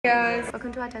Hey guys,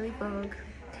 welcome to our daily vlog.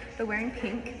 We're wearing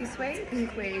pink this week,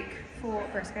 pink week for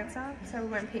breast cancer, so we're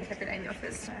wearing pink every day in the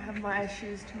office. I have my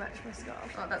shoes to match my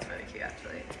scarf. Oh, that's really cute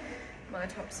actually. My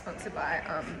top's sponsored by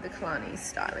the Kulani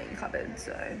styling cupboard,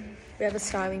 so we have a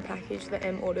styling package that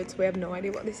Em ordered, so we have no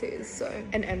idea what this is. So,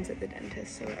 and Em's at the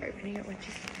dentist, so we're opening it when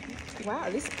she's coming. Wow,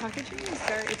 this packaging is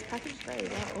it's packaged very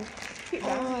well.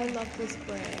 Oh, I love this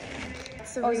brand.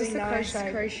 It's a really nice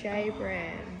crochet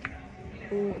brand.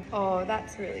 Ooh. Oh,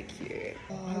 that's really cute.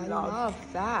 Oh, I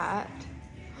love that.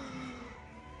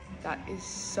 That is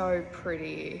so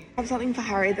pretty. I have something for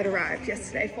Harri that arrived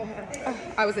yesterday for her. Oh,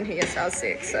 I wasn't here yesterday, I was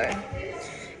sick, so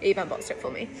Eve unboxed it for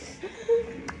me.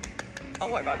 Oh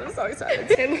my god, I'm so excited.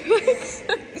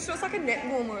 This looks like a neck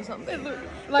warmer or something. It looks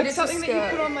like something that you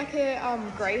put on like a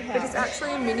greyhound. But it's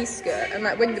actually a mini skirt, and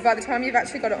like by the time you've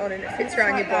actually got it on and it fits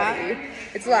around your body,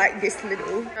 it's like this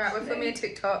little. Alright, we're filming a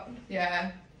TikTok.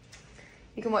 Yeah.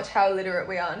 You can watch how illiterate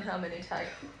we are and how many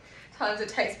times it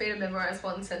takes me to memorize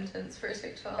one sentence for a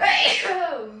TikTok.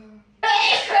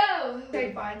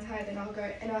 Straight bind tie, then I'll go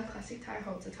in our classic tie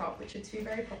halter top, which are two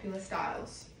very popular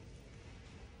styles.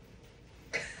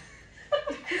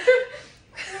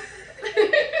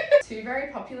 Two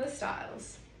very popular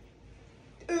styles.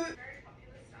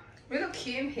 We look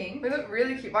cute in pink. We look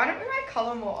really cute. Why don't we wear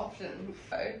colour more often?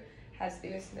 Has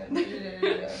this.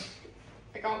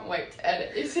 I can't wait to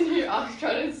edit this and you are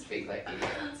trying to speak like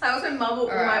idiots. I also mumble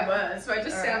all my words, so I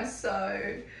just sound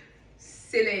so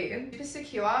silly. Super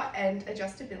secure and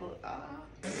adjustability. That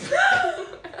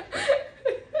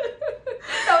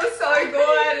was so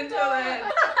good until then.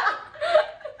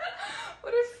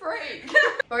 What a freak.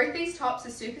 Both these tops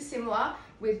are super similar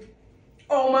with...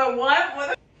 Oh my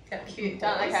what? Yeah, cute.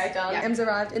 Done. Okay, done. Yeah. Em's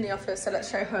arrived in the office, so let's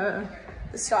show her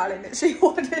the styling that she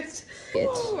wanted.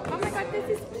 Oh my god, this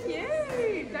is cute.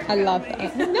 I love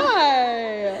that.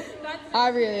 No! I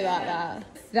really like that.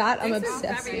 That I'm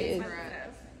obsessed with.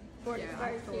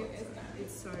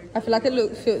 I feel like it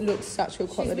looks such good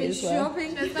quality as well.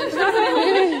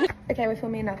 Okay, we're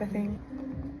filming another thing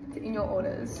in your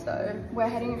orders, so we're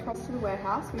heading across to the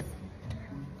warehouse.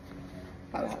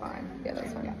 That was fine. Yeah, that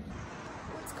was fine. Yeah.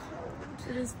 It's cold.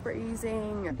 It is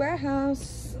freezing.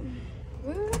 Warehouse.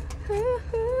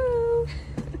 Woohoo!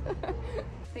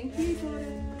 Thank you,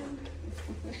 Jordan.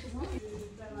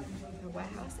 The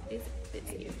warehouse is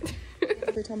busy.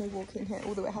 Every time we walk in here,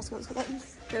 all the warehouse girls go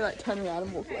they like turn around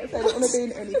and walk away. They don't want to be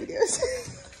in any videos.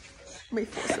 We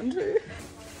force them to.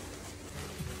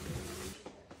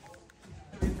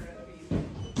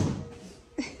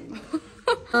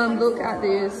 Look at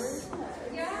this.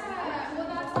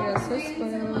 Yeah, so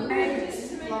spoiled.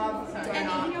 Love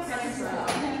donuts.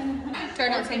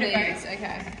 Donuts and these,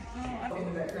 okay.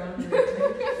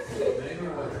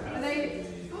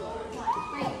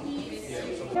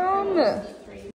 Yum!